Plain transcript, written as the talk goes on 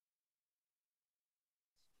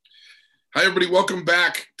Hi, everybody. Welcome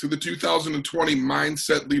back to the 2020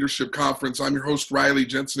 Mindset Leadership Conference. I'm your host, Riley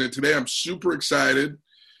Jensen, and today I'm super excited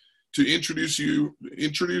to introduce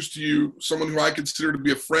to you someone who I consider to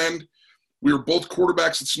be a friend. We were both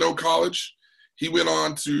quarterbacks at Snow College. He went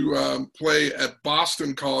on to play at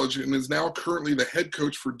Boston College and is now currently the head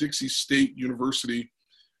coach for Dixie State University.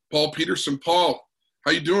 Paul Peterson. Paul,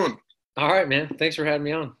 how you doing? All right, man. Thanks for having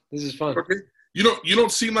me on. This is fun. Okay. You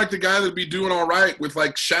don't seem like the guy that'd be doing all right with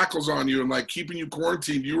like shackles on you and like keeping you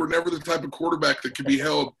quarantined. You were never the type of quarterback that could be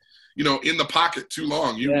held, in the pocket too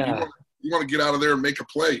long. You want to get out of there and make a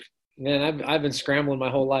play. Man, I've been scrambling my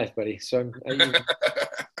whole life, buddy. So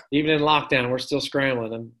even in lockdown, we're still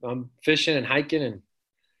scrambling. I'm fishing and hiking and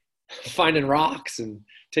finding rocks and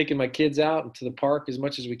taking my kids out to the park as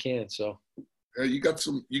much as we can. So you got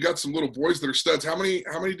some little boys that are studs. How many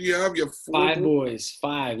do you have? You have five boys.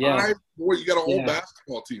 Five, yeah. 5 boys. You got a whole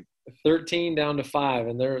basketball team. 13 down to 5,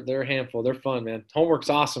 and they're a handful. They're fun, man. Homework's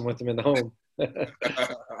awesome with them in the home.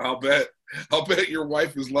 I'll bet your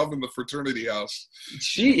wife is loving the fraternity house.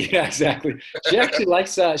 Yeah, exactly. She actually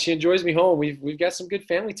likes she enjoys me home. We've got some good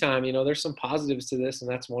family time. There's some positives to this, and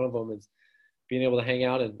that's one of them is being able to hang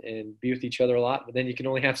out and be with each other a lot. But then you can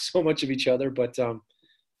only have so much of each other. But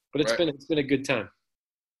it's been a good time.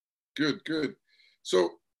 Good. So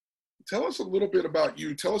tell us a little bit about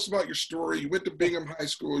you. Tell us about your story. You went to Bingham High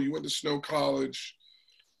School. You went to Snow College.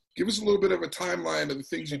 Give us a little bit of a timeline of the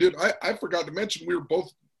things you did. I forgot to mention we were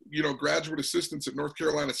both, graduate assistants at North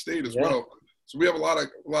Carolina State as well. So we have a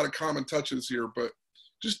lot of common touches here. But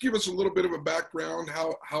just give us a little bit of a background, how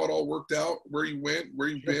it all worked out, where you went, where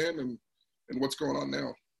you've been, and what's going on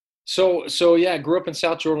now. So yeah, I grew up in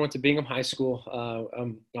South Jordan, went to Bingham High School.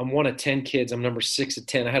 I'm one of 10 kids. I'm number 6 of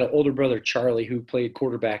 10. I had an older brother, Charlie, who played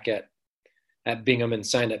quarterback at Bingham and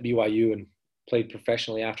signed at BYU and played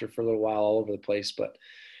professionally after for a little while all over the place. But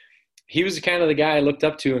he was kind of the guy I looked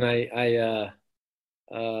up to and I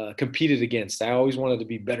competed against. I always wanted to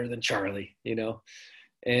be better than Charlie,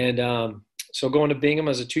 And so going to Bingham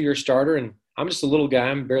as a 2-year starter, and I'm just a little guy.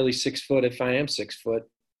 I'm barely 6 foot if I am 6 foot.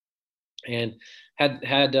 And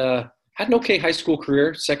had an okay high school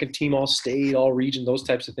career, second team All-State, All-Region, those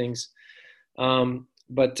types of things.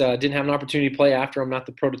 But didn't have an opportunity to play after. I'm not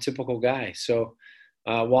the prototypical guy. So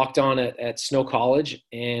walked on at Snow College.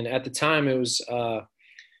 And at the time, it was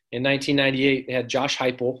in 1998, they had Josh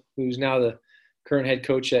Heupel, who's now the current head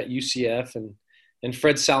coach at UCF, and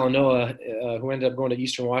Fred Salanoa, who ended up going to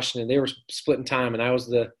Eastern Washington. They were splitting time, and I was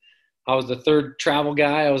the third travel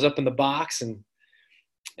guy. I was up in the box and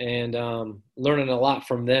learning a lot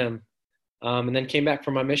from them. And then came back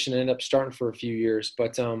from my mission and ended up starting for a few years.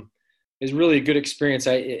 But it was really a good experience.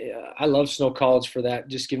 I love Snow College for that,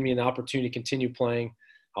 just giving me an opportunity to continue playing.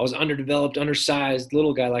 I was underdeveloped, undersized,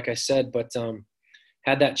 little guy, like I said, but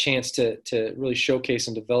had that chance to really showcase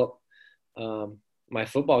and develop my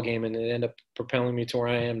football game, and it ended up propelling me to where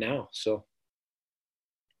I am now. So.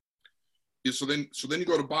 Yeah, so then you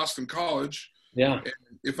go to Boston College. Yeah. And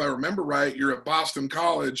if I remember right, you're at Boston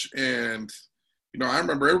College, and I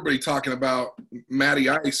remember everybody talking about Matty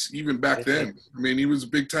Ice even back then. I mean, he was a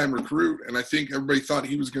big-time recruit, and I think everybody thought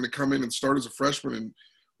he was going to come in and start as a freshman. And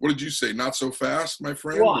what did you say? Not so fast, my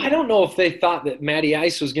friend? Well, I don't know if they thought that Matty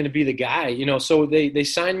Ice was going to be the guy. So they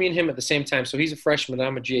signed me and him at the same time. So he's a freshman, and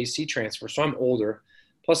I'm a GAC transfer, so I'm older.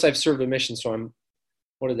 Plus, I've served a mission, so I'm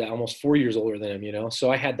almost 4 years older than him. So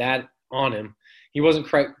I had that on him. He wasn't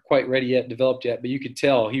quite ready yet, developed yet, but you could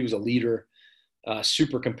tell he was a leader,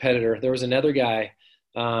 super competitor. There was another guy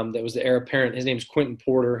that was the heir apparent. His name's Quentin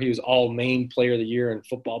Porter. He was all-Maine player of the year in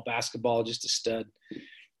football, basketball, just a stud.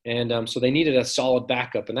 And so they needed a solid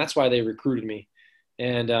backup, and that's why they recruited me.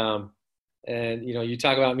 And you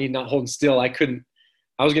talk about me not holding still. I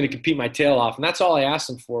was going to compete my tail off, and that's all I asked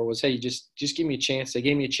them for was, hey, just give me a chance. They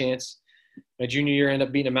gave me a chance. My junior year, I ended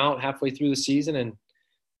up beating them out halfway through the season,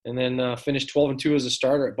 and then finished 12-2 as a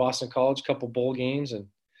starter at Boston College, a couple bowl games and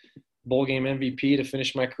bowl game MVP to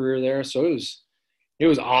finish my career there. So it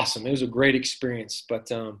was awesome. It was a great experience, but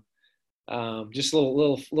just a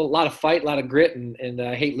lot of fight, a lot of grit, and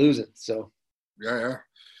I hate losing. So yeah.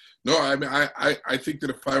 No, I mean, I think that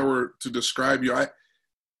if I were to describe you,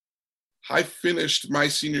 I finished my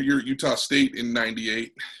senior year at Utah State in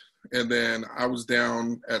 '98, and then I was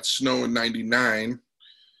down at Snow in '99.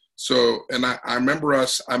 So, and I remember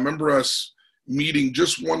us meeting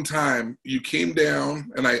just one time. You came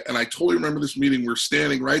down, and I totally remember this meeting. We're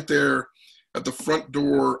standing right there at the front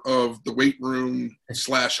door of the weight room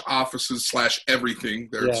 / offices / everything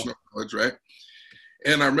there at Snow College, right?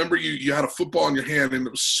 And I remember you had a football in your hand, and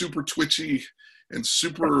it was super twitchy and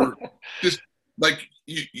super just like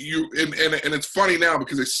and it's funny now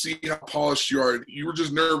because I see how polished you are. You were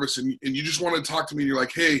just nervous and you just wanted to talk to me. And you're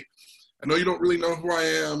like, hey, I know you don't really know who I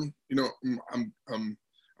am. You know, I'm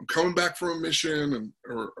coming back from a mission,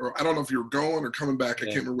 or I don't know if you're going or coming back. I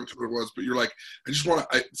can't remember which one it was, but you're like, I just want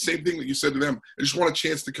to, same thing that you said to them. I just want a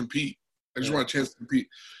chance to compete. I just want a chance to compete.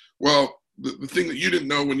 Well, the thing that you didn't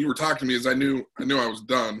know when you were talking to me is I knew I was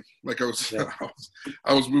done. Like I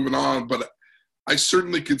was moving on, but I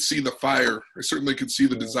certainly could see the fire. I certainly could see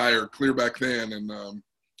the desire clear back then. And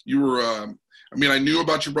you were, I mean, I knew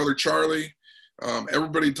about your brother, Charlie.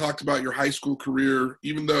 Everybody talked about your high school career,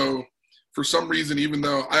 even though for some reason, even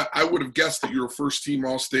though I would have guessed that you were first team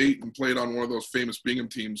All-State and played on one of those famous Bingham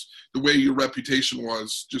teams, the way your reputation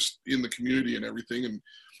was just in the community and everything. And,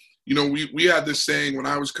 you know, we had this saying when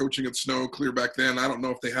I was coaching at Snow clear back then. I don't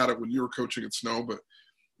know if they had it when you were coaching at Snow, but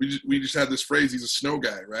we just had this phrase, he's a Snow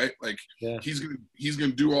guy, right? Like he's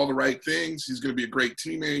gonna do all the right things. He's going to be a great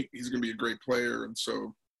teammate. He's going to be a great player. And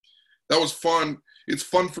so that was fun. It's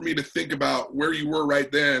fun for me to think about where you were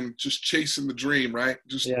right then, just chasing the dream, right?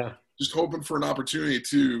 Just hoping for an opportunity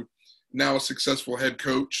to now a successful head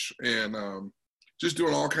coach and just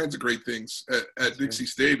doing all kinds of great things at Dixie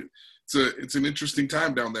State. It's an interesting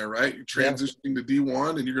time down there, right? You're transitioning to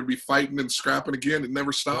D1 and you're going to be fighting and scrapping again. It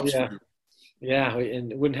never stops for you. Yeah,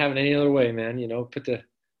 and it wouldn't have it any other way, man. You know, put the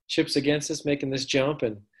chips against us, making this jump,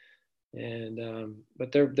 but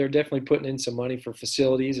they're definitely putting in some money for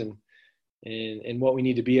facilities and what we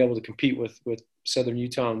need to be able to compete with Southern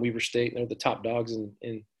Utah and Weber State. They're the top dogs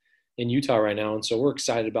in Utah right now, and so we're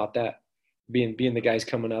excited about that, being the guys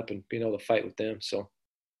coming up and being able to fight with them. So.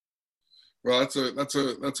 Well, that's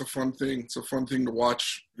a fun thing. It's a fun thing to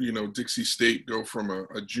watch. You know, Dixie State go from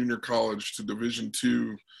a junior college to Division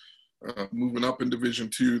II. Moving up in Division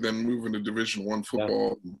II, then moving to Division I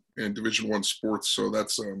football and Division I sports. So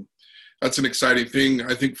that's an exciting thing,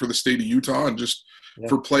 I think, for the state of Utah and just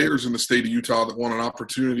for players in the state of Utah that want an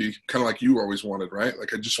opportunity, kind of like you always wanted, right?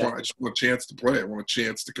 Like I just want a chance to play. I want a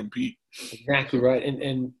chance to compete. Exactly right.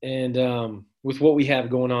 And with what we have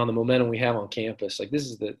going on, the momentum we have on campus, like this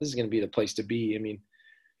is going to be the place to be. I mean,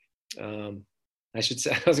 I was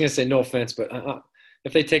going to say no offense, but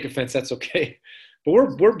if they take offense, that's okay.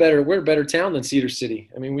 But we're better. We're a better town than Cedar City.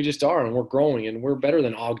 I mean, we just are, and we're growing, and we're better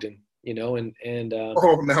than Ogden. You know, and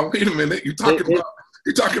oh, now wait a minute. You're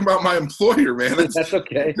talking about my employer, man. That's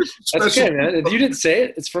okay. That's okay, man. You didn't say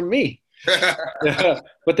it. It's from me.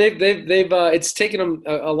 But they've it's taken them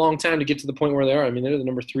a long time to get to the point where they are. I mean, they're the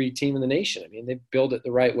number 3 team in the nation. I mean, they built it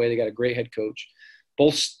the right way. They got a great head coach.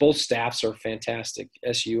 Both staffs are fantastic,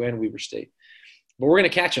 SU and Weber State. But we're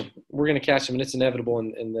going to catch them. And it's inevitable.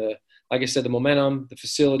 And like I said, the momentum, the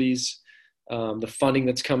facilities, the funding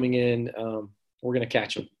that's coming in, we're going to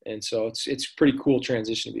catch them. And so it's a pretty cool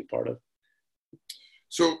transition to be a part of.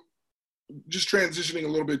 So just transitioning a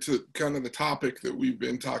little bit to kind of the topic that we've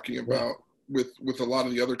been talking about with a lot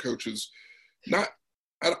of the other coaches, I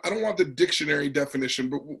don't want the dictionary definition,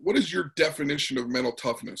 but what is your definition of mental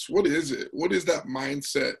toughness? What is it? What is that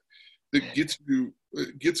mindset that gets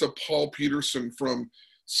a Paul Peterson from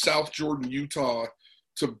South Jordan, Utah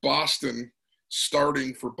to Boston,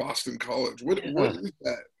 starting for Boston College? What is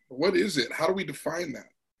that? What is it? How do we define that?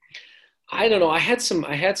 I don't know. I had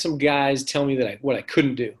some guys tell me that what I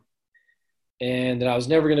couldn't do, and that I was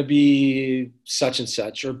never going to be such and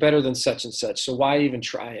such or better than such and such. So why even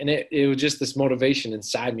try? And it was just this motivation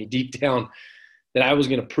inside me, deep down, that I was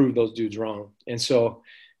going to prove those dudes wrong. And so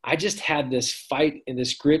I just had this fight and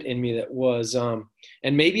this grit in me that was,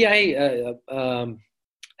 and maybe I was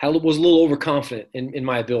a little overconfident in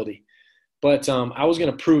my ability, but I was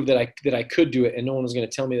going to prove that I could do it, and no one was going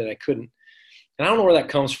to tell me that I couldn't. And I don't know where that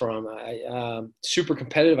comes from. Super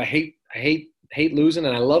competitive. I hate losing,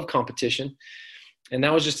 and I love competition. And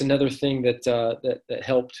that was just another thing that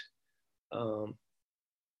helped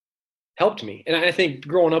me. And I think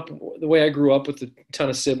growing up the way I grew up with a ton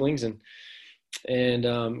of siblings and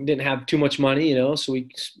didn't have too much money, you know, so we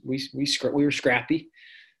were scrappy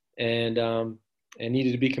and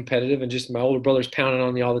needed to be competitive, and just my older brother's pounding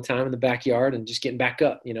on me all the time in the backyard and just getting back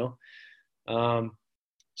up, you know.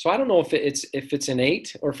 So I don't know if it's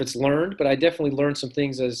innate or if it's learned, but I definitely learned some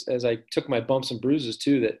things as I took my bumps and bruises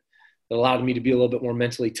too, that allowed me to be a little bit more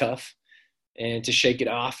mentally tough and to shake it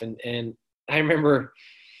off. And I remember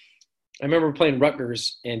playing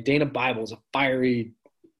Rutgers, and Dana Bible's a fiery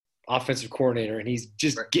offensive coordinator, and he's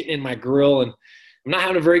just getting in my grill, and I'm not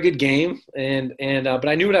having a very good game. But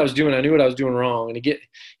I knew what I was doing. I knew what I was doing wrong. And he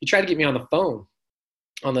tried to get me on the phone.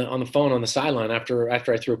 On the sideline after I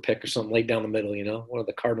threw a pick or something, laid down the middle, you know, one of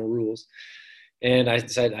the cardinal rules. And I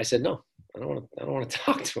said, no, I don't want to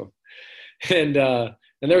talk to him. And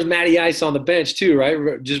there's Matty Ice on the bench too,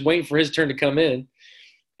 right? Just waiting for his turn to come in.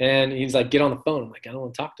 And he's like, get on the phone. I'm like, I don't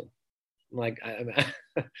want to talk to him. I'm like,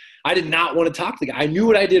 I did not want to talk to the guy. I knew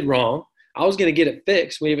what I did wrong. I was going to get it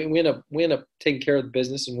fixed. We end up taking care of the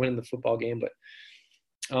business and winning the football game. But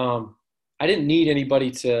I didn't need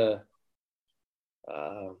anybody to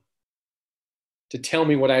tell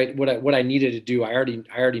me what I needed to do. I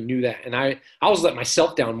already knew that, and I was letting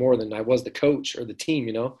myself down more than I was the coach or the team,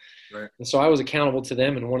 you know. Right. And so I was accountable to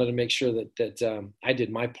them and wanted to make sure that I did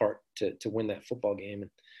my part to win that football game.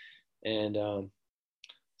 And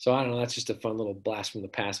so I don't know. That's just a fun little blast from the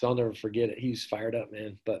past. But I'll never forget it. He was fired up,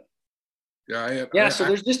 man. But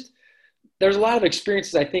so there's a lot of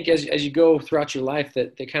experiences, I think, as you go throughout your life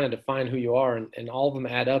that they kind of define who you are, and all of them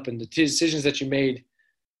add up. And the decisions that you made,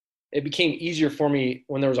 it became easier for me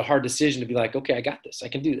when there was a hard decision to be like, okay, I got this. I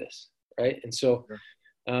can do this, right? And so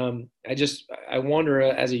I wonder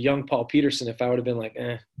as a young Paul Peterson if I would have been like,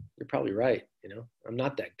 you're probably right. You know, I'm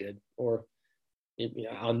not that good. Or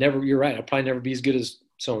you're right. I'll probably never be as good as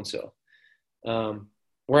so-and-so.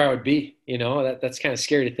 Where I would be, you know, that's kind of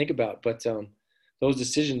scary to think about. But those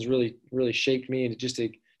decisions really, really shaped me, and just to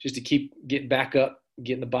keep getting back up,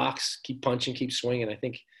 get in the box, keep punching, keep swinging. I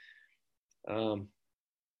think I've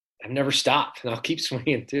never stopped, and I'll keep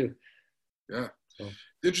swinging too. Yeah. So.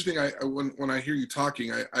 Interesting. When I hear you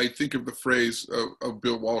talking, I think of the phrase of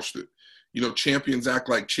Bill Walsh that, you know, champions act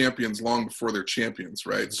like champions long before they're champions,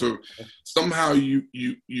 right? So somehow you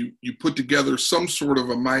put together some sort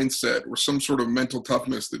of a mindset or some sort of mental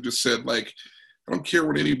toughness that just said, like, I don't care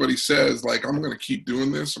what anybody says. Like, I'm going to keep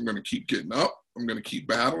doing this. I'm going to keep getting up. I'm going to keep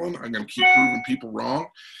battling. I'm going to keep proving people wrong.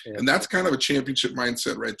 Yeah. And that's kind of a championship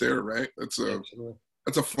mindset right there, right? That's a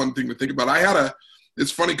fun thing to think about.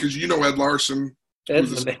 It's funny because you know Ed Larson.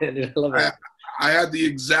 Ed's the man, dude. I love it. I had the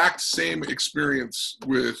exact same experience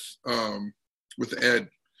with Ed.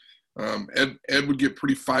 Ed would get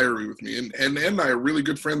pretty fiery with me, and Ed and I are really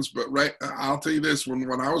good friends. But I'll tell you this: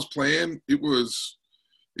 when I was playing, it was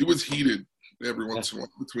heated every once in a while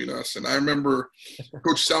between us. And I remember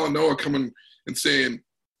Coach Salanoa coming and saying,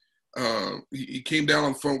 he came down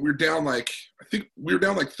on the phone. We were down like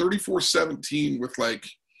 34-17 with like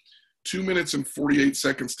 2 minutes and 48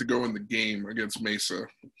 seconds to go in the game against Mesa.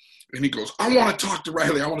 And he goes, I want to talk to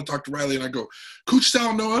Riley. And I go, Coach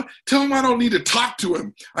Salanoa, tell him I don't need to talk to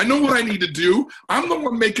him. I know what I need to do. I'm the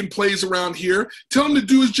one making plays around here. Tell him to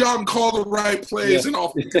do his job and call the right plays, and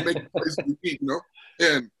I'll make plays, you know.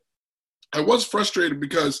 And I was frustrated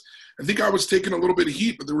because I think I was taking a little bit of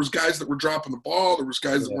heat, but there was guys that were dropping the ball. There was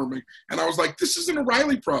guys that weren't making, and I was like, this isn't a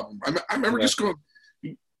Riley problem. I remember just going,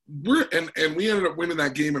 and we ended up winning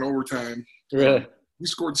that game in overtime. Really? We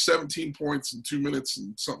scored 17 points in 2 minutes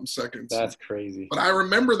and something seconds. That's crazy. But I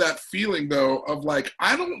remember that feeling, though, of like,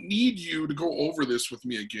 I don't need you to go over this with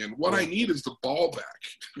me again. What I need is the ball back.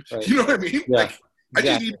 Right. You know what I mean? Yeah. Like, I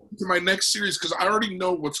just need to get to my next series because I already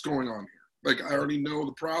know what's going on here. Like, I already know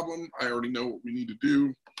the problem. I already know what we need to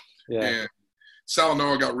do. Yeah. And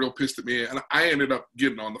Salanoa got real pissed at me, and I ended up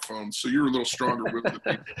getting on the phone. So you're a little stronger with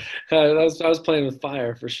it. I was playing with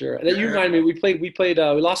fire for sure. And then you remind me, we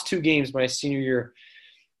lost 2 games my senior year.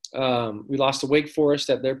 We lost to Wake Forest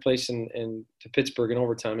at their place and to Pittsburgh in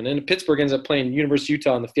overtime. And then Pittsburgh ends up playing University of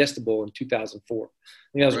Utah in the Fiesta Bowl in 2004. I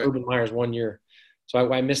think that was Urban Meyer's 1 year.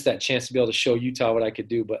 So I missed that chance to be able to show Utah what I could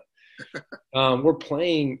do. But we're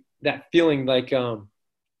playing that feeling like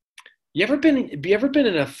you ever been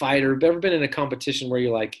in a fight or ever been in a competition where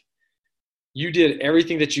you're like, you did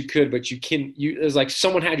everything that you could, but it was like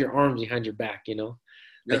someone had your arms behind your back, you know?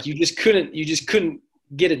 Like you just couldn't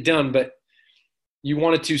get it done, but you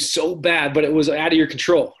wanted to so bad, but it was out of your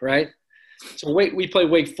control, right? So we play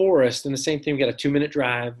Wake Forest, and the same thing. We got a 2-minute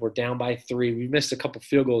drive. We're down by 3. We missed a couple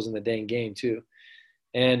field goals in the dang game too.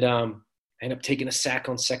 And I ended up taking a sack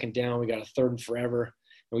on second down. We got a 3rd and forever,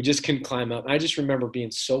 and we just couldn't climb up. And I just remember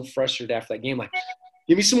being so frustrated after that game, like,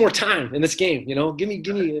 give me some more time in this game, you know? Give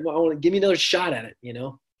me another shot at it, you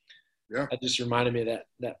know? Yeah. That just reminded me of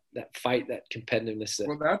that fight, that competitiveness.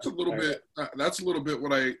 Well, that's a little bit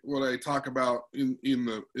what I talk about in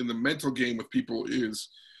the mental game with people is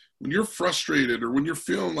when you're frustrated or when you're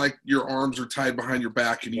feeling like your arms are tied behind your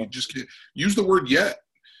back and you just can't use the word yet,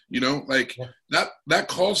 you know, like that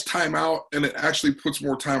calls time out, and it actually puts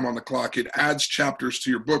more time on the clock. It adds chapters to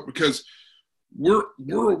your book because we're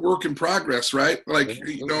a work in progress, right? Like,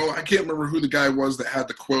 you know, I can't remember who the guy was that had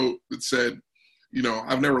the quote that said, you know,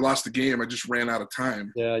 I've never lost a game. I just ran out of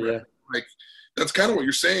time. Yeah, right? Yeah. Like, that's kind of what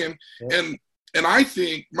you're saying. Yeah. And I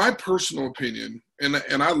think my personal opinion, and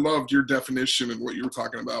I loved your definition and what you were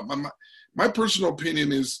talking about. My personal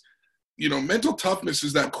opinion is mental toughness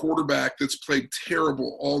is that quarterback that's played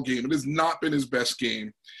terrible all game. It has not been his best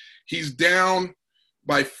game. He's down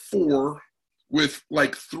by 4 with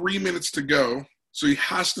like 3 minutes to go. So he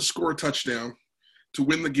has to score a touchdown to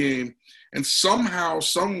win the game. And somehow,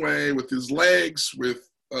 some way, with his legs, with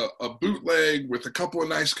a bootleg, with a couple of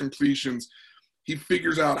nice completions, he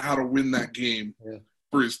figures out how to win that game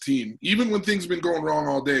for his team, even when things have been going wrong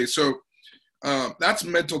all day. So that's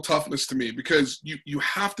mental toughness to me, because you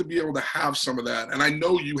have to be able to have some of that. And I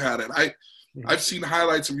know you had it. I've seen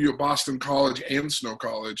highlights of you at Boston College and Snow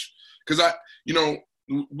College, because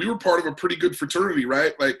we were part of a pretty good fraternity,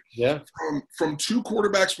 right? Like, from 2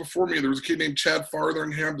 quarterbacks before me, there was a kid named Chad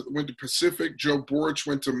Fartheringham that went to Pacific. Joe Borich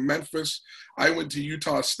went to Memphis. I went to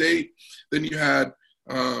Utah State. Then you had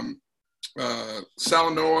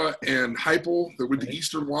Salanoa and Heupel that went to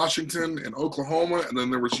Eastern Washington and Oklahoma. And then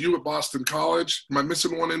there was you at Boston College. Am I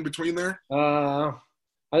missing one in between there? I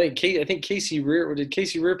think Casey Rear. Did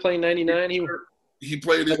Casey Rear play in '99? He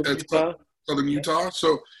played at Southern Utah.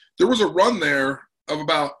 So there was a run there of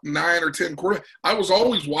about 9 or 10 quarter. I was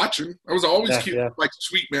always watching. I was always like,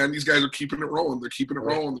 sweet, man, these guys are keeping it rolling. They're keeping it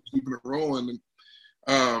rolling. They're keeping it rolling.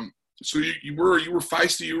 And so you were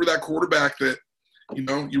feisty. You were that quarterback that,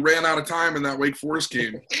 you ran out of time in that Wake Forest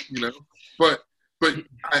game, But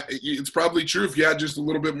it's probably true. If you had just a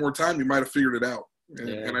little bit more time, you might have figured it out.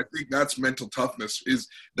 And I think that's mental toughness, is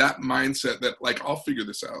that mindset that, like, I'll figure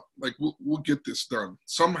this out. Like, we'll get this done.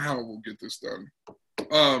 Somehow we'll get this done.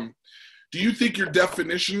 Do you think your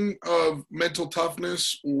definition of mental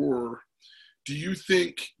toughness, or do you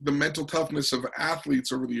think the mental toughness of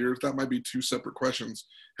athletes over the years, that might be 2 separate questions,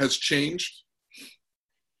 has changed?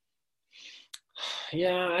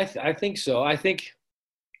 Yeah, I think so. I think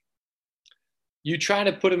you try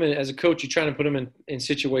to put them in, as a coach, you try to put them in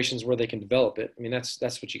situations where they can develop it. I mean, that's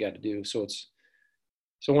what you got to do. So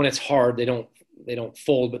when it's hard, they don't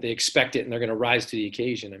fold, but they expect it and they're going to rise to the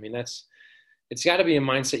occasion. I mean, it's got to be a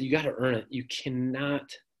mindset. You got to earn it. You cannot,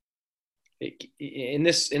 in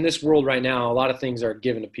this world right now, a lot of things are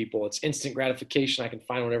given to people. It's instant gratification. I can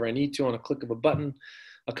find whatever I need to on a click of a button,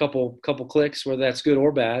 a couple clicks, whether that's good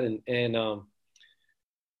or bad. I'm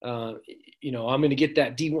going to get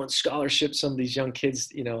that D1 scholarship. Some of these young kids,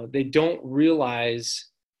 they don't realize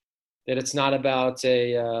that it's not about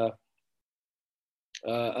a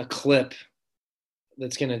clip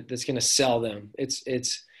that's going to sell them.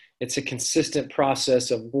 It's a consistent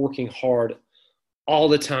process of working hard all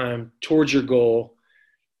the time towards your goal.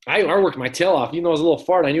 I worked my tail off. Even though I was a little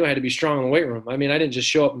fart, I knew I had to be strong in the weight room. I mean, I didn't just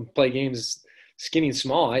show up and play games skinny and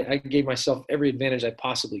small. I gave myself every advantage I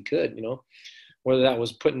possibly could, whether that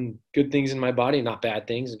was putting good things in my body, not bad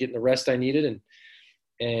things, and getting the rest I needed.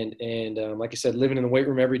 And like I said, living in the weight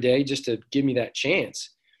room every day just to give me that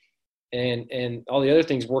chance. And all the other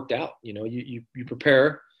things worked out. You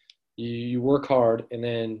prepare, you work hard, and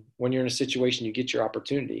then when you're in a situation, you get your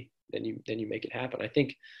opportunity, then you make it happen. I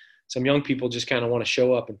think some young people just kind of want to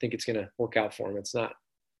show up and think it's going to work out for them. It's not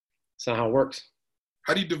how it works.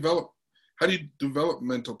 How do you develop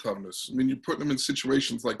mental toughness? I mean, you're putting them in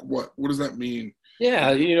situations like what? What does that mean?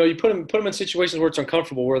 Yeah, you put them in situations where it's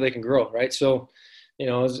uncomfortable, where they can grow, right? So,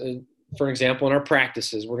 for example, in our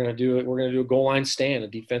practices, we're going to do a goal line stand. A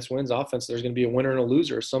defense wins, offense, there's going to be a winner and a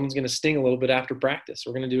loser. Someone's going to sting a little bit after practice.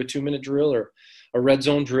 We're going to do a 2-minute drill or a red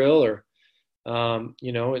zone drill, or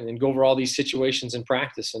and go over all these situations in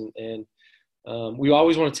practice. And we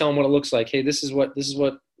always want to tell them what it looks like. Hey, this is what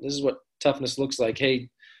toughness looks like. Hey,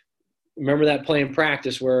 remember that play in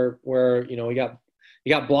practice where he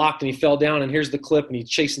got blocked and he fell down, and here's the clip and he's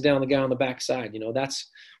chasing down the guy on the backside.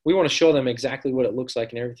 We want to show them exactly what it looks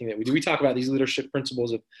like in everything that we do. We talk about these leadership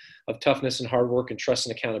principles of toughness and hard work and trust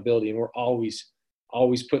and accountability, and we're always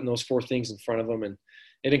putting those 4 things in front of them, and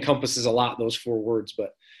it encompasses a lot, those 4 words.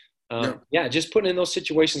 But just putting in those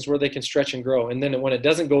situations where they can stretch and grow, and then when it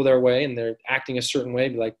doesn't go their way and they're acting a certain way,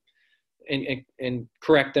 be like and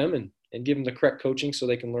correct them and give them the correct coaching so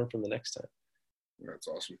they can learn from the next time. That's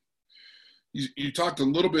awesome. You talked a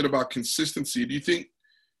little bit about consistency. Do you think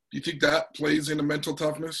that plays into mental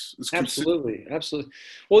toughness? Absolutely.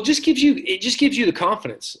 Well, it just gives you the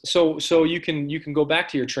confidence. So you can go back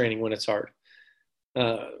to your training when it's hard.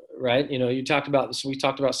 Right. We talked about some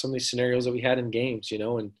of these scenarios that we had in games,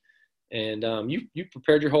 and you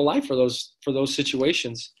prepared your whole life for those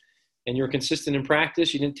situations, and you were consistent in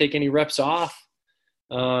practice. You didn't take any reps off.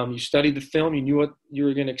 You studied the film. You knew what you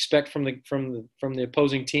were going to expect from the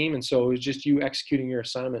opposing team, and so it was just you executing your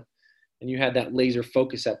assignment, and you had that laser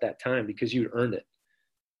focus at that time because you'd earned it.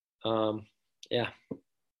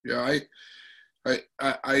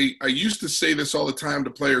 I used to say this all the time to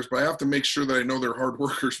players, but I have to make sure that I know they're hard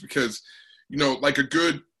workers because, like a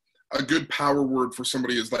good power word for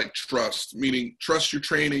somebody is like trust, meaning trust your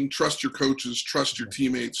training, trust your coaches, trust your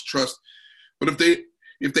teammates, trust. But if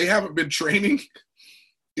they haven't been training,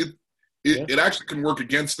 it actually can work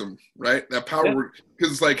against them, right? That power word,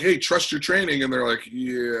 because it's like, hey, trust your training, and they're like,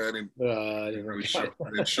 yeah, I didn't really show.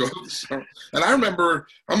 I didn't show. So, and I remember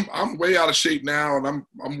I'm way out of shape now, and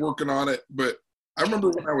I'm working on it. But I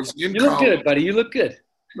remember when I was in college. You look good, buddy. You look good.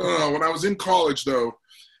 No, when I was in college, though,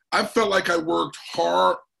 I felt like I worked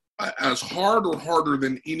hard or harder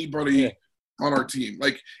than anybody on our team.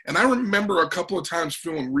 And I remember a couple of times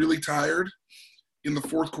feeling really tired in the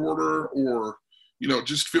fourth quarter, or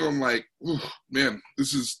just feeling like, ooh, man,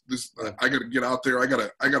 I got to get out there. I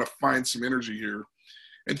got to find some energy here,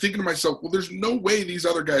 and thinking to myself, well, there's no way these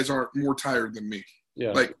other guys aren't more tired than me.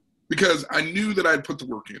 Yeah. Because I knew that I'd put the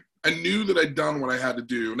work in. I knew that I'd done what I had to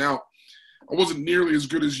do. Now, I wasn't nearly as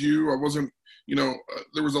good as you. I wasn't.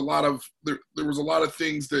 There was a lot of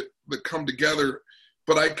things that come together,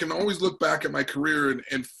 but I can always look back at my career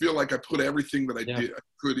and feel like I put everything that I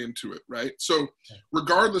could into it, right? So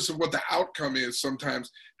regardless of what the outcome is, sometimes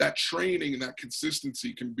that training and that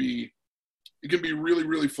consistency can be really,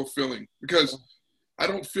 really fulfilling, because I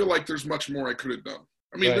don't feel like there's much more I could have done.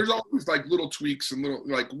 I mean, there's always like little tweaks and little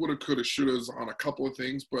like woulda, coulda, shouldas on a couple of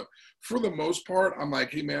things, but for the most part, I'm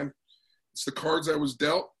like, hey man, it's the cards I was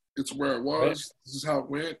dealt. It's where I was. Right. This is how it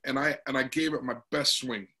went, and I gave it my best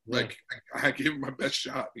swing. Yeah. I gave it my best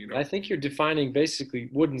shot. I think you're defining basically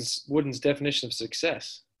Wooden's definition of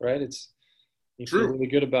success, right? You feel really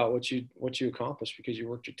good about what you accomplished because you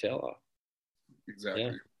worked your tail off.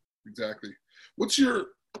 Exactly. What's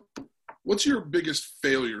your biggest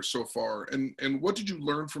failure so far, and what did you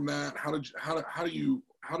learn from that? How did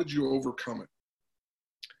you overcome it?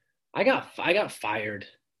 I got fired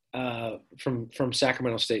from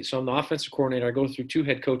Sacramento State. So I'm the offensive coordinator. I go through 2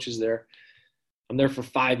 head coaches there. I'm there for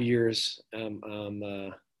 5 years, and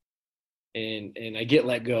I get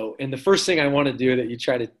let go. And the first thing I want to do that you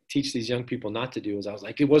try to teach these young people not to do is I was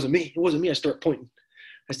like, it wasn't me. I start pointing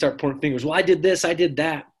fingers. Well, I did this, I did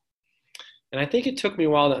that. And I think it took me a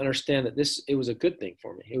while to understand that it was a good thing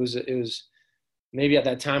for me. It was maybe at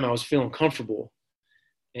that time I was feeling comfortable,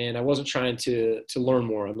 and I wasn't trying to learn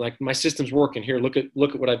more. I'm like, my system's working here. Look at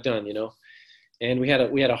what I've done, And we had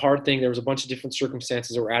a hard thing. There was a bunch of different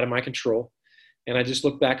circumstances that were out of my control. And I just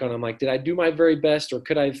look back on it. I'm like, did I do my very best, or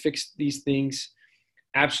could I have fixed these things?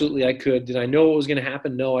 Absolutely, I could. Did I know what was going to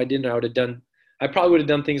happen? No, I didn't. I probably would have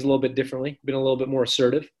done things a little bit differently, been a little bit more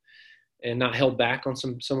assertive, and not held back on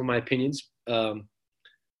some of my opinions. But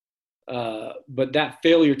that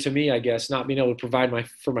failure to me, I guess, not being able to provide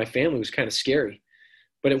for my family was kind of scary.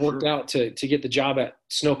 But it worked out to get the job at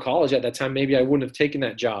Snow College at that time. Maybe I wouldn't have taken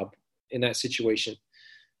that job in that situation,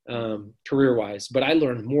 career-wise. But I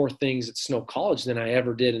learned more things at Snow College than I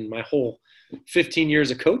ever did in my whole 15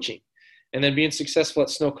 years of coaching. And then being successful at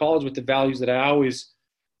Snow College with the values that I always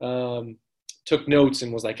took notes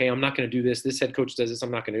and was like, hey, I'm not going to do this. This head coach does this.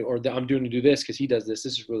 I'm not going to, or I'm doing to do this because he does this.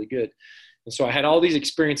 This is really good. And so I had all these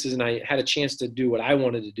experiences, and I had a chance to do what I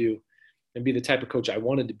wanted to do and be the type of coach I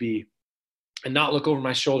wanted to be, and not look over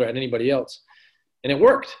my shoulder at anybody else. And it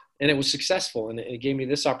worked, and it was successful. And it gave me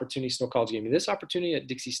this opportunity. Snow College gave me this opportunity at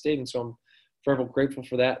Dixie State. And so I'm forever grateful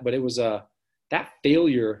for that. But it was that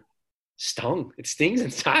failure stung. It stings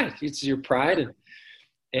inside. It's your pride.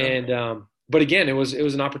 But again, it was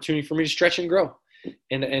an opportunity for me to stretch and grow.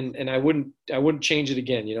 And I wouldn't change it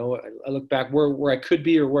again. I look back where I could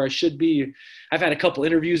be or where I should be. I've had a couple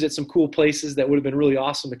interviews at some cool places that would have been really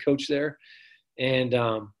awesome to coach there. And,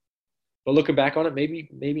 but looking back on it,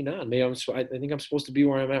 maybe not. Maybe I think I'm supposed to be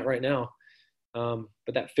where I'm at right now.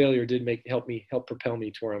 But that failure did help propel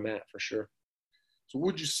me to where I'm at for sure. So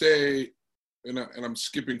would you say, and I'm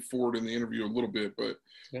skipping forward in the interview a little bit, but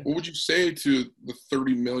what would you say to the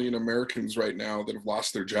 30 million Americans right now that have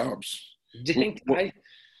lost their jobs? It's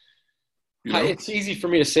easy for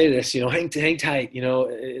me to say this, hang tight.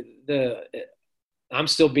 I'm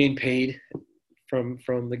still being paid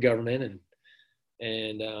from the government,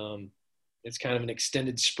 and it's kind of an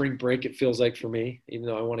extended spring break, it feels like for me, even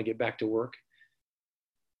though I want to get back to work.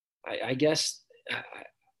 I guess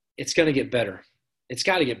it's going to get better. It's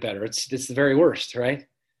got to get better. It's the very worst, right?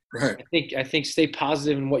 Right. I think stay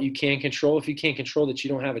positive in what you can control. If you can't control that you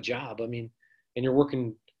don't have a job, and you're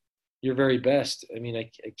working your very best.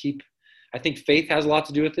 I think faith has a lot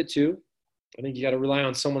to do with it too. I think you got to rely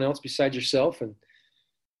on someone else besides yourself,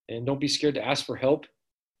 and don't be scared to ask for help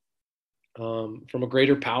from a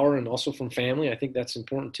greater power and also from family. I think that's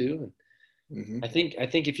important too. Mm-hmm. I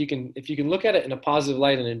think if you can look at it in a positive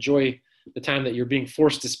light and enjoy the time that you're being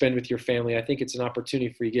forced to spend with your family, I think it's an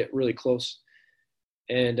opportunity for you to get really close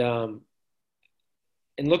and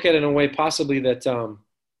look at it in a way possibly that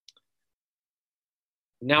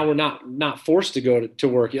now we're not forced to go to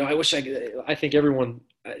work. I think everyone,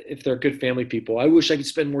 if they're good family people, I wish I could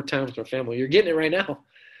spend more time with our family. You're getting it right now.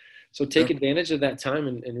 So take advantage of that time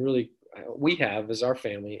and really, we have as our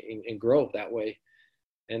family and grow that way.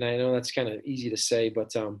 And I know that's kind of easy to say,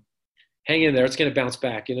 but hang in there. It's going to bounce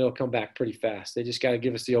back and it'll come back pretty fast. They just got to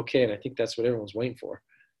give us the okay. And I think that's what everyone's waiting for.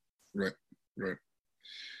 Right.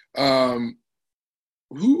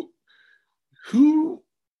 Who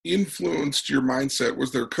influenced your mindset?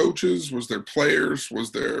 Was there coaches? Was there players?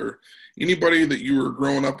 Was there anybody that you were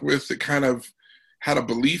growing up with that kind of had a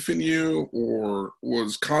belief in you or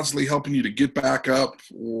was constantly helping you to get back up?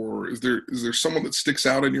 Or is there someone that sticks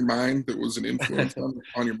out in your mind that was an influence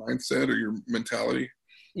on your mindset or your mentality?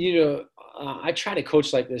 I try to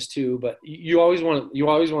coach like this too, but you always want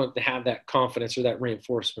to have that confidence or that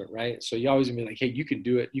reinforcement, right? So you always be like, hey, you can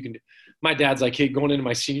do it. You can do. My dad's like, hey, going into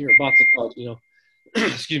my senior year at Boston College,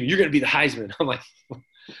 excuse me, you're going to be the Heisman. I'm like,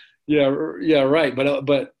 yeah, right.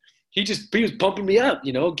 But he was pumping me up,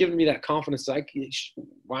 giving me that confidence. Like,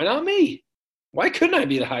 why not me? Why couldn't I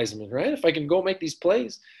be the Heisman, right? If I can go make these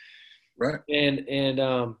plays. Right. And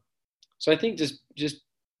so I think just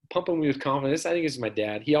pumping me with confidence. I think it's my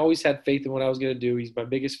dad. He always had faith in what I was going to do. He's my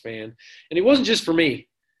biggest fan. And it wasn't just for me.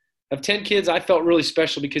 Of 10 kids, I felt really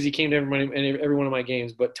special because he came to every one of my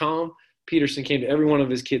games. But Tom Peterson came to every one of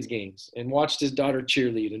his kids' games and watched his daughter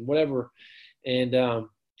cheerlead and whatever. And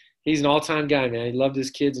he's an all-time guy, man. He loved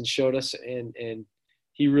his kids and showed us, and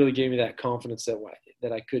he really gave me that confidence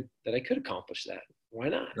that I could accomplish that. Why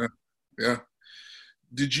not? Yeah.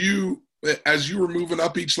 Did you, as you were moving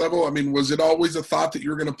up each level, I mean, was it always a thought that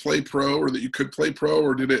you were going to play pro or that you could play pro,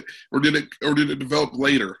 or did it develop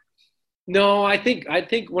later? No, I think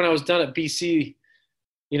when I was done at BC,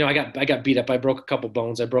 I got beat up. I broke a couple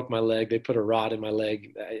bones. I broke my leg. They put a rod in my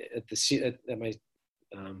leg at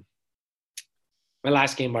my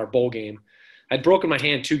last game, our bowl game. I'd broken my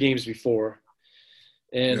hand 2 games before,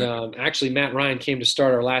 and actually Matt Ryan came to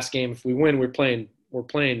start our last game. If we win, we're playing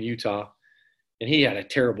Utah, and he had a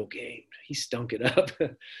terrible game. He stunk it up.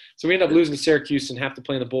 So we ended up losing to Syracuse and have to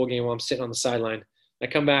play in the bowl game while I'm sitting on the sideline. I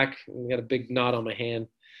come back and got a big knot on my hand.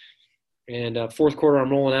 And fourth quarter,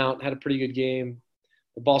 I'm rolling out, had a pretty good game.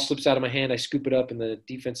 The ball slips out of my hand. I scoop it up, and the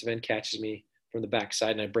defensive end catches me from the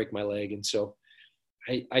backside, and I break my leg. And so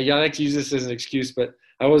I like to use this as an excuse, but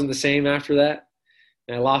I wasn't the same after that.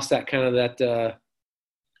 And I lost I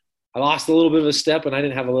lost a little bit of a step, and I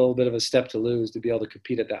didn't have a little bit of a step to lose to be able to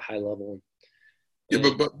compete at that high level. Yeah,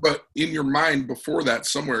 but in your mind before that,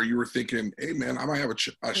 somewhere you were thinking, "Hey, man, I might have a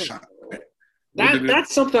shot."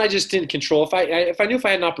 That's something I just didn't control. If I knew if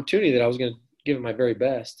I had an opportunity that I was going to give it my very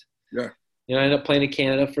best. Yeah. I ended up playing in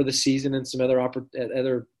Canada for the season, and some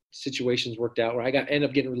other situations worked out where I ended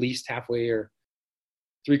up getting released halfway or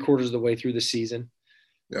 3/4 of the way through the season.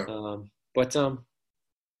 Yeah. But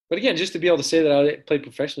again, just to be able to say that I played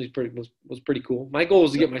professionally was pretty cool. My goal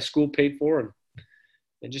was to get my school paid for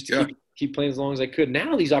and just to keep playing as long as I could.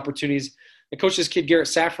 Now these opportunities, I coached this kid, Garrett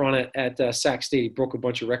Saffron, at Sac State. He broke a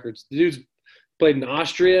bunch of records. The dude's played in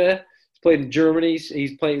Austria. He's played in Germany.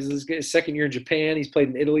 He's played his second year in Japan. He's played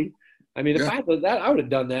in Italy. I mean, if I had that, I would have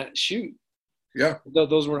done that. Shoot. Yeah.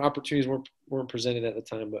 Those were opportunities weren't presented at the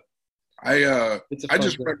time, but I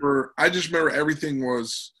just remember everything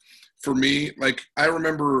was, for me, like I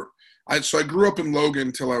remember I grew up in Logan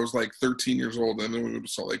until I was like 13 years old, and then we moved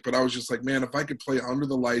to Salt Lake. But I was just like, man, if I could play under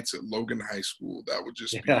the lights at Logan High School, that would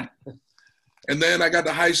just be. And then I got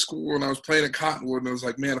to high school and I was playing at Cottonwood, and I was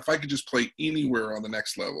like, man, if I could just play anywhere on the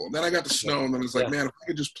next level. And then I got to Snow, and then I was like, man, if I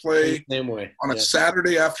could just play on a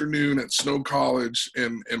Saturday afternoon at Snow College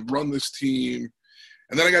and run this team.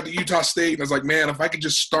 And then I got to Utah State, and I was like, man, if I could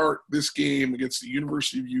just start this game against the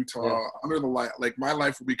University of Utah under the light, like my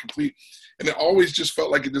life would be complete. And it always just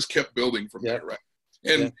felt like it just kept building from there, right?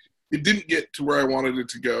 And it didn't get to where I wanted it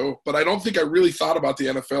to go, but I don't think I really thought about the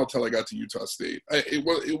NFL till I got to Utah State. It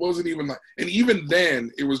wasn't even like, and even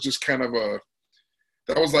then it was just kind of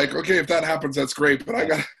that was like, okay, if that happens, that's great, but I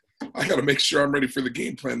got to make sure I'm ready for the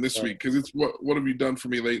game plan this week, because it's what have you done for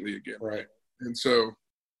me lately again, right? And so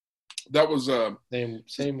that was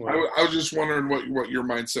same way. I was just wondering what your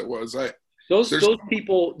mindset was. Those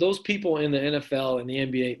people in the NFL and the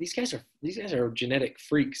NBA, these guys are genetic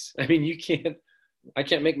freaks. I mean, I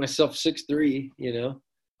can't make myself 6'3",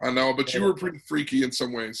 I know, but you were pretty freaky in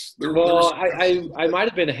some ways. I might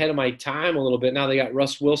have been ahead of my time a little bit. Now they got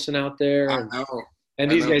Russ Wilson out there. I know.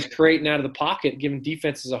 And these guys creating out of the pocket, giving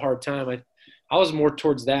defenses a hard time. I was more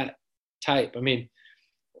towards that type. I mean,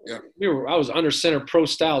 Yeah. I was under center pro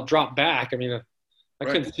style drop back. I mean, I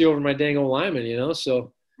couldn't see over my dang old lineman, you know.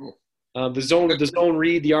 So the zone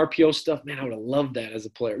read, the RPO stuff, man, I would have loved that as a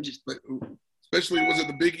player. Especially, was it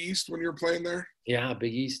the Big East when you were playing there? Yeah,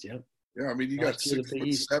 Big East, yeah. Yeah, I mean, you got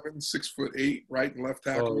 6'7", 6'8", right and left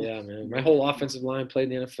tackle. Oh, yeah, man. My whole offensive line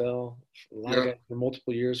played in the NFL. A lot of guys for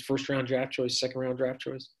multiple years. First-round draft choice, second-round draft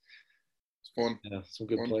choice. It's fun. Yeah, some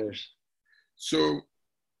good players. So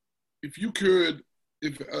if you could –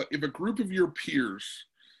 if a group of your peers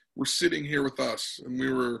were sitting here with us and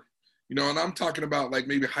we were – you know, and I'm talking about like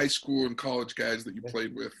maybe high school and college guys that you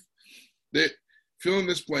played with. That fill in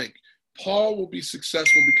this blank. Paul will be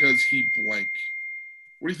successful because he blank.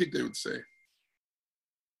 What do you think they would say?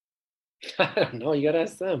 I don't know. You got to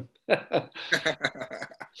ask them. What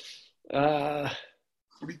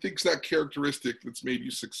do you think is that characteristic that's made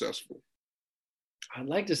you successful? I'd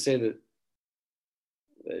like to say that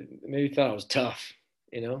maybe thought I was tough,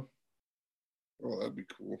 you know? Oh, that'd be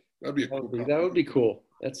cool. That'd be cool. That would be cool.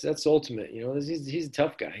 That's ultimate, you know? He's a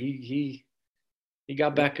tough guy. He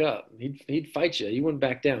got back up. He'd fight you. He wouldn't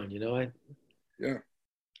back down, you know?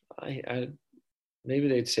 Maybe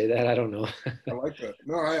they'd say that. I don't know. I like that.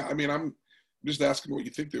 No, I mean, I'm just asking what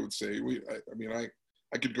you think they would say.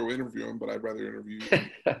 I could go interview him, but I'd rather interview you.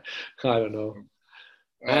 I don't know.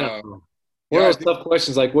 One of those tough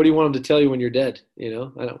questions, like, what do you want him to tell you when you're dead? You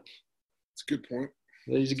know, I don't. It's a good point.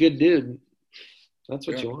 He's a good dude. That's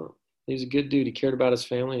what you want. He's a good dude. He cared about his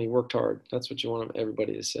family and he worked hard. That's what you want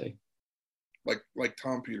everybody to say. Like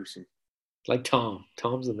Tom Peterson. Like Tom.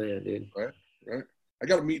 Tom's the man, dude. Right. I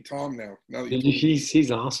got to meet Tom now. Now that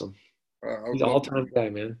he's awesome. He's an all-time guy,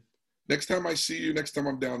 man. Next time I see you, next time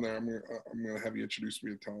I'm down there, I'm gonna have you introduce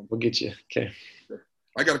me to Tom. We'll get you. Okay.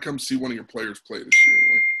 I got to come see one of your players play this year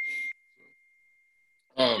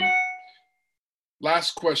anyway.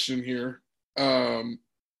 Last question here.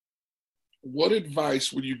 What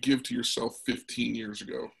advice would you give to yourself 15 years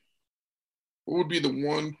ago? What would be the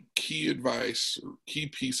one key advice or key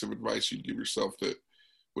piece of advice you'd give yourself that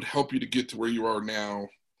would help you to get to where you are now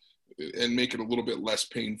and make it a little bit less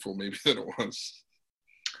painful maybe than it was?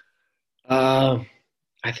 I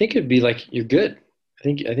think it'd be like, you're good. I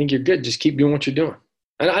think you're good. Just keep doing what you're doing.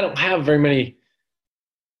 And I don't have any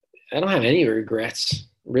regrets,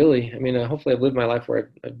 really. I mean, hopefully I've lived my life where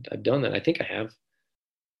I've done that. I think I have.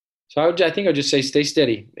 So I think I'd just say stay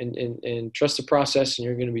steady and trust the process, and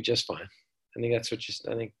you're going to be just fine. I think that's what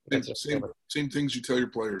same things you tell your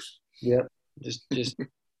players. Yeah, just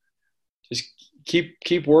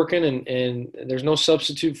keep working, and there's no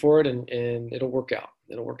substitute for it, and it'll work out.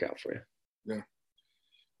 It'll work out for you. Yeah.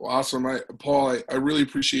 Well, awesome. Paul, I really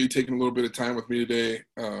appreciate you taking a little bit of time with me today.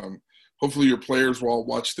 Hopefully your players will all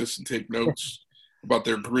watch this and take notes about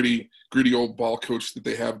their gritty old ball coach that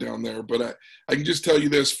they have down there. But I can just tell you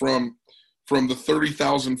this from the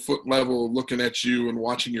 30,000 foot level, looking at you and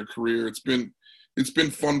watching your career, it's been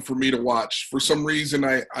fun for me to watch. For some reason,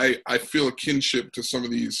 I feel a kinship to some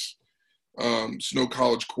of these Snow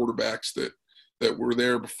College quarterbacks that were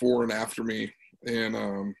there before and after me. And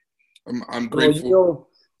I'm grateful. Well,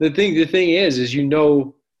 the thing is, you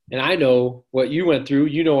know, and I know what you went through.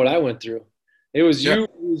 You know what I went through. It was you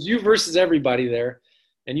versus everybody there,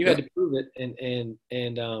 and you had to prove it. And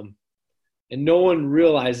no one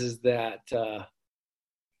realizes that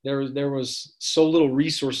there was so little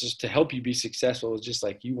resources to help you be successful. It was just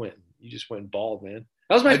like you just went bald, man.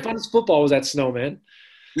 That was my funnest football, was at Snow, man.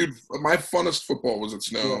 Dude, my funnest football was at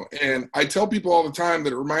Snow. Yeah. And I tell people all the time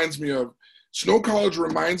that it reminds me of Snow College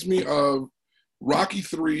reminds me of Rocky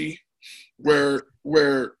III, where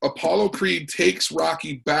Apollo Creed takes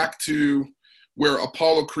Rocky back to where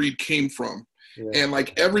Apollo Creed came from. Yeah. And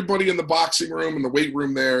like everybody in the boxing room and the weight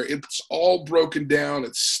room there, it's all broken down.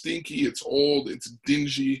 It's stinky. It's old. It's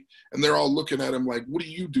dingy. And they're all looking at him like, what are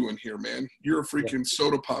you doing here, man? You're a freaking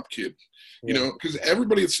soda pop kid, you know, because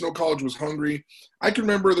everybody at Snow College was hungry. I can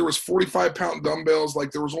remember there was 45-pound dumbbells.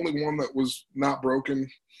 Like there was only one that was not broken.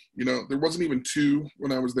 You know, there wasn't even two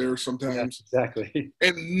when I was there sometimes. Yeah, exactly.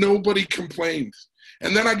 And nobody complained.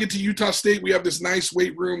 And then I get to Utah State. We have this nice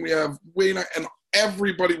weight room. We have and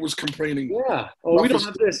everybody was complaining. Yeah. Oh, we don't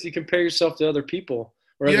have this. You compare yourself to other people.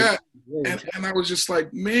 Yeah. And I was just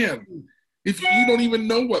like, man, if you don't even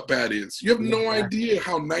know what bad is, you have no idea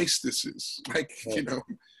how nice this is. Like, you know,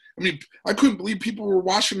 I mean, I couldn't believe people were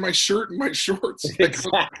washing my shirt and my shorts.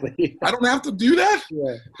 Exactly. I don't have to do that.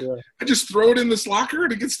 Yeah. I just throw it in this locker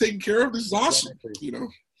and it gets taken care of. This is awesome. Exactly. You know.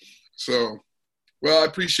 So, well, I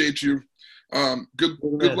appreciate you. Good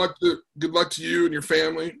luck to you and your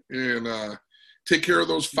family. And take care of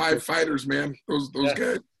those 5 fighters, man. Those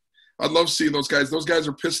guys. I love seeing those guys. Those guys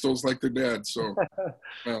are pistols like their dad. So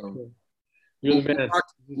you're the man.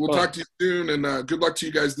 We'll talk to you soon, and good luck to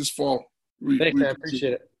you guys this fall. Thanks, man. I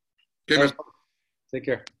appreciate it. Okay, man. Take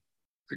care.